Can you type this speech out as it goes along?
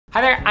Hi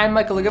there, I'm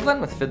Michael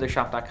Giblin with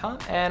fiddlershop.com,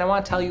 and I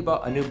want to tell you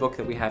about a new book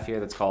that we have here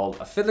that's called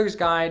A Fiddler's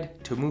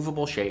Guide to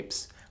Moveable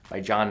Shapes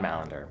by John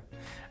Mailander.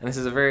 And this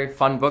is a very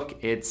fun book.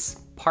 It's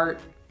part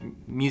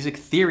music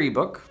theory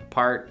book,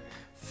 part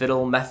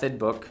fiddle method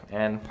book,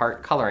 and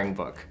part coloring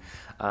book.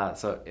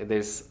 So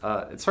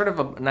it's sort of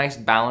a nice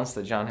balance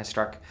that John has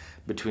struck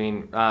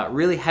between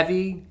really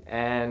heavy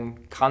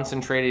and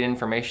concentrated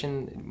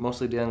information,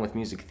 mostly dealing with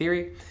music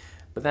theory,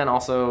 but then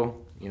also,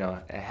 you know,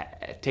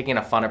 taking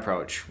a fun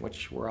approach,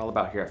 which we're all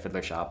about here at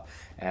Fiddler Shop.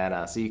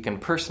 And so you can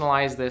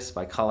personalize this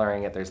by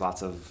coloring it. There's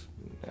lots of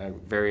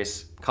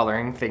various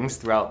coloring things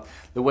throughout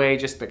the way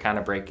just to kind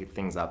of break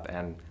things up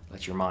and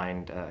let your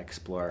mind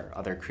explore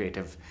other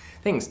creative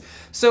things.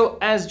 So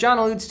as John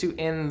alludes to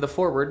in the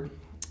foreword,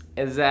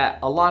 is that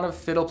a lot of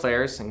fiddle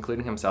players,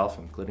 including himself,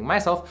 including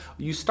myself,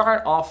 you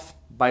start off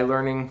by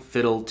learning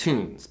fiddle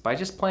tunes, by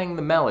just playing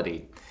the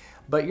melody.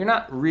 But you're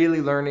not really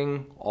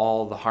learning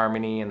all the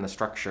harmony and the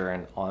structure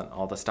and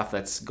all the stuff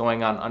that's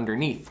going on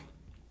underneath.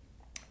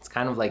 It's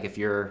kind of like if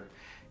you're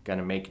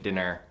gonna make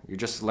dinner, you're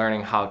just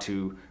learning how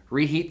to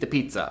reheat the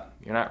pizza.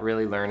 You're not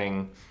really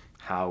learning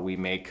how we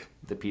make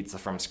the pizza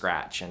from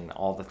scratch and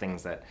all the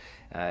things that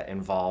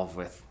involve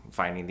with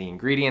finding the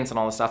ingredients and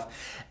all the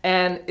stuff.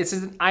 And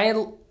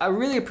I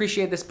really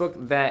appreciate this book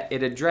that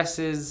it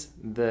addresses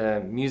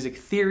the music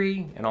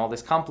theory and all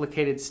this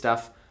complicated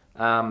stuff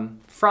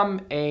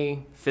from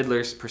a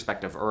fiddler's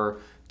perspective, or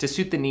to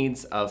suit the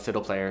needs of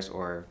fiddle players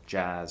or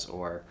jazz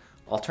or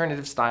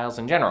alternative styles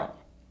in general.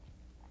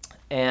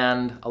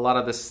 And a lot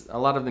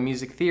of the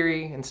music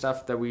theory and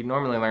stuff that we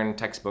normally learn in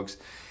textbooks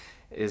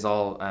is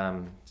all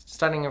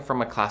studying it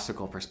from a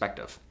classical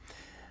perspective.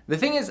 The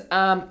thing is,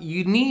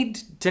 you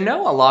need to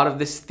know a lot of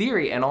this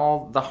theory and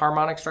all the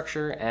harmonic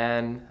structure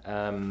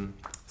and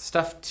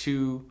stuff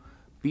to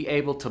be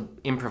able to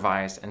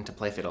improvise and to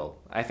play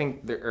fiddle. I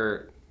think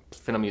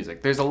fiddle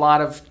music. There's a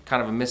lot of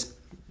kind of a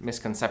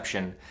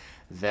misconception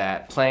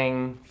that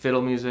playing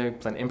fiddle music,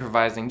 playing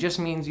improvising, just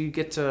means you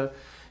get to,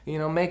 you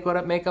know, make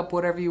up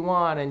whatever you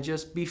want and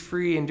just be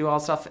free and do all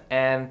stuff.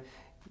 And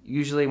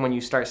usually when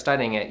you start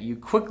studying it, you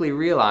quickly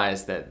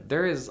realize that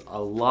there is a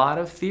lot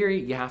of theory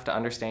you have to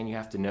understand. You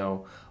have to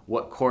know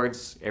what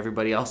chords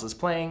everybody else is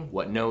playing,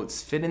 what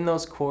notes fit in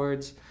those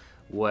chords,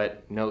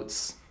 what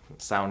notes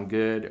sound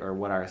good, or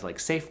what are like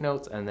safe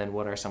notes, and then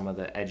what are some of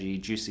the edgy,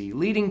 juicy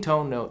leading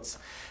tone notes.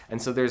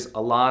 And so there's a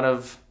lot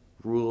of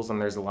rules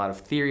and there's a lot of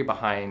theory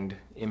behind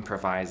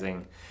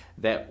improvising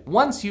that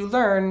once you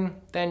learn,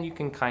 then you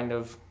can kind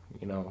of,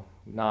 you know,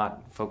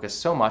 not focus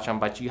so much on,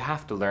 but you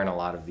have to learn a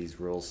lot of these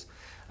rules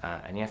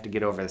and you have to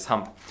get over this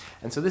hump.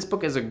 And so this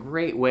book is a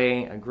great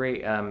way, a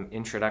great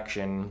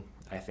introduction,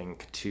 I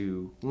think,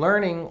 to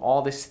learning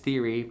all this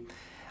theory.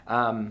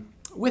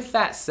 With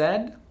that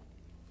said,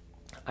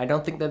 I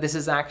don't think that this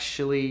is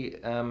actually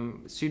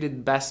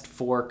suited best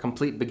for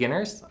complete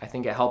beginners. I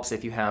think it helps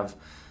if you have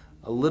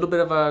a little bit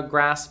of a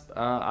grasp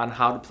on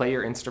how to play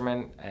your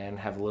instrument and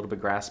have a little bit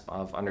grasp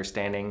of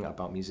understanding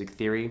about music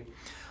theory.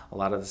 A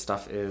lot of the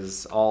stuff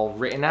is all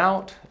written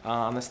out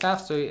on the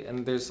staff,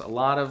 and there's a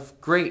lot of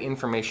great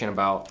information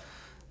about,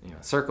 you know,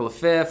 circle of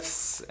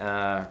fifths,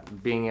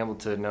 being able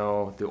to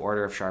know the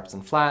order of sharps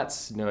and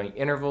flats, knowing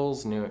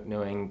intervals,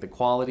 knowing the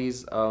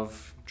qualities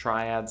of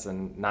triads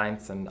and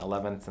ninths and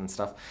 11ths and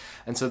stuff.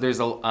 And so there's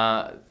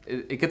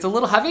it gets a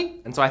little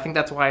heavy, and so I think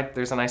that's why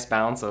there's a nice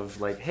balance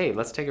of like, hey,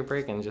 let's take a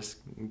break and just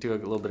do a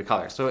little bit of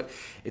color. So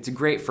it's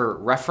great for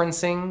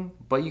referencing,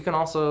 but you can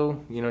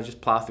also, you know, just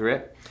plow through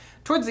it.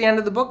 Towards the end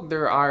of the book,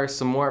 there are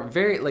some more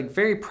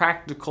very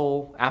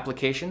practical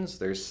applications.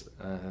 There's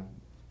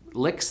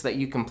licks that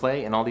you can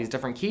play in all these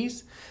different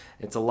keys.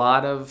 It's a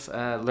lot of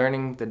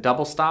learning the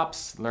double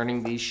stops,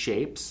 learning these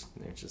shapes,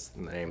 which is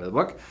the name of the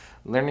book,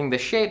 learning the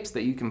shapes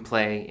that you can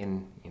play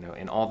in, you know,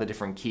 in all the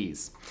different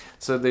keys.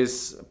 So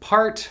there's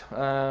part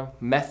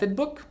method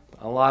book,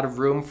 a lot of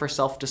room for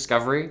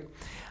self-discovery.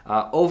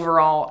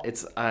 Overall,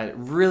 it's a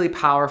really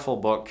powerful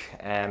book,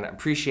 and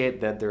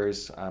appreciate that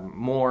there's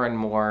more and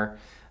more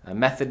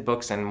method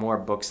books and more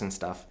books and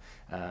stuff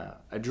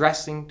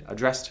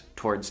addressed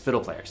towards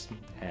fiddle players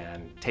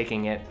and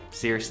taking it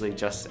seriously,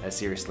 just as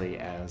seriously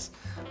as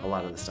a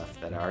lot of the stuff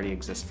that already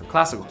exists for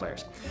classical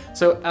players.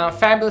 So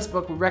fabulous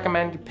book. We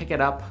recommend you pick it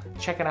up,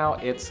 check it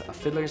out. It's A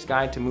Fiddler's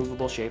Guide to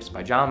Moveable Shapes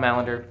by John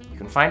Mailander. You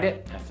can find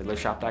it at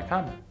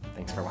fiddlershop.com.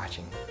 Thanks for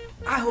watching.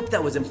 I hope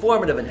that was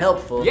informative and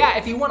helpful. Yeah,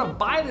 if you want to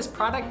buy this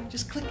product,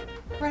 just click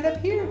right up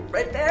here.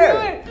 Right there.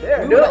 Do it.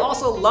 There, we would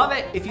also love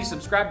it if you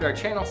subscribe to our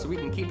channel so we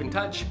can keep in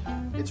touch.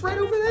 It's right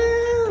over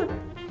there.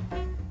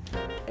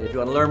 And if you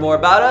want to learn more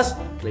about us,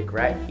 click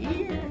right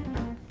here.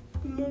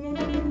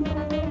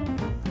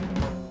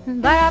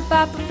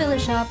 Fiddler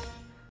Shop.